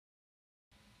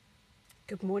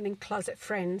Good morning, closet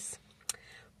friends.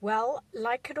 Well,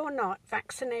 like it or not,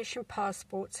 vaccination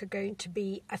passports are going to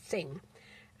be a thing.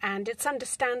 And it's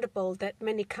understandable that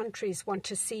many countries want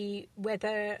to see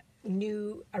whether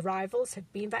new arrivals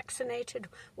have been vaccinated,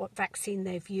 what vaccine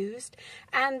they've used.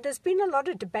 And there's been a lot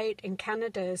of debate in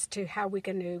Canada as to how we're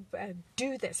going to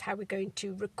do this, how we're going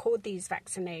to record these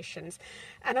vaccinations.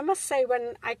 And I must say,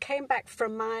 when I came back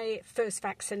from my first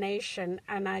vaccination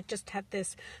and I just had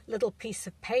this little piece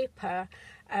of paper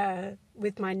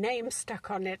with my name stuck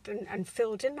on it and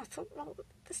filled in, I thought, well,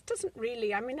 this doesn't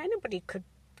really, anybody could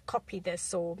copy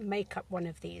this or make up one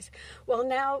of these. Well,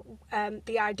 now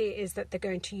the idea is that they're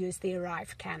going to use the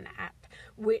ArriveCan app,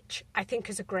 which I think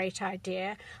is a great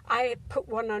idea. I put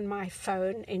one on my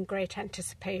phone in great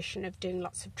anticipation of doing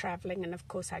lots of traveling, and of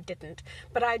course I didn't.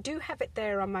 But I do have it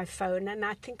there on my phone, and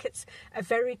I think it's a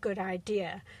very good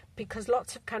idea because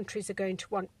lots of countries are going to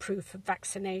want proof of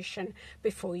vaccination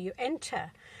before you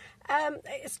enter.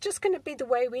 It's just going to be the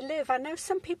way we live. I know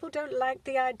some people don't like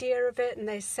the idea of it, and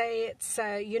they say it's,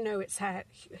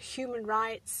 it's human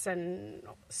rights and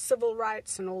civil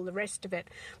rights and all the rest of it.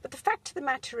 But the fact of the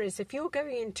matter is, if you're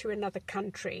going into another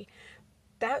country,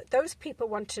 those people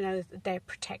want to know that they're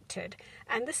protected.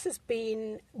 And this has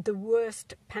been the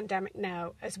worst pandemic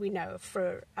now, as we know,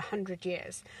 for 100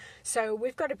 years. So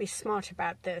we've got to be smart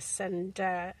about this and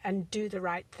do the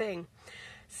right thing.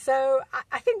 So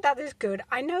I think that is good.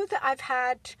 I know that I've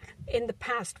had in the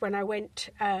past when I went,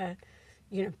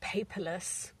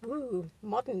 paperless,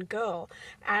 modern girl,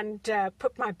 and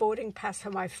put my boarding pass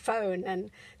on my phone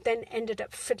and then ended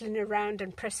up fiddling around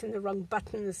and pressing the wrong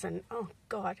buttons. And, oh,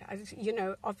 God,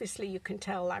 obviously you can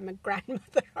tell I'm a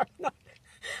grandmother.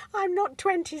 I'm not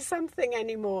 20-something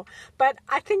anymore, but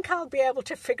I think I'll be able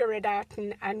to figure it out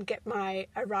and get my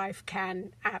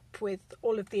ArriveCan app with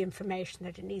all of the information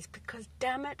that it needs because,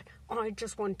 damn it, I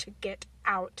just want to get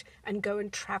out and go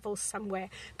and travel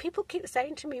somewhere. People keep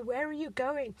saying to me, where are you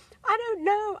going? I don't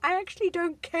know. I actually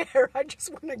don't care. I just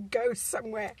want to go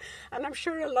somewhere. And I'm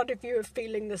sure a lot of you are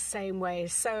feeling the same way.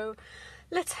 So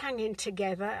let's hang in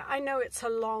together. I know it's a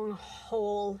long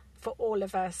haul for all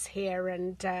of us here,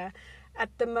 and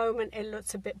at the moment, it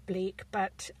looks a bit bleak,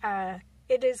 but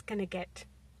it is going to get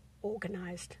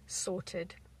organised,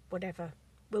 sorted, whatever.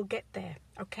 We'll get there.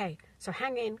 Okay, so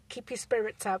hang in, keep your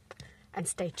spirits up, and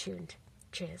stay tuned.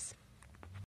 Cheers.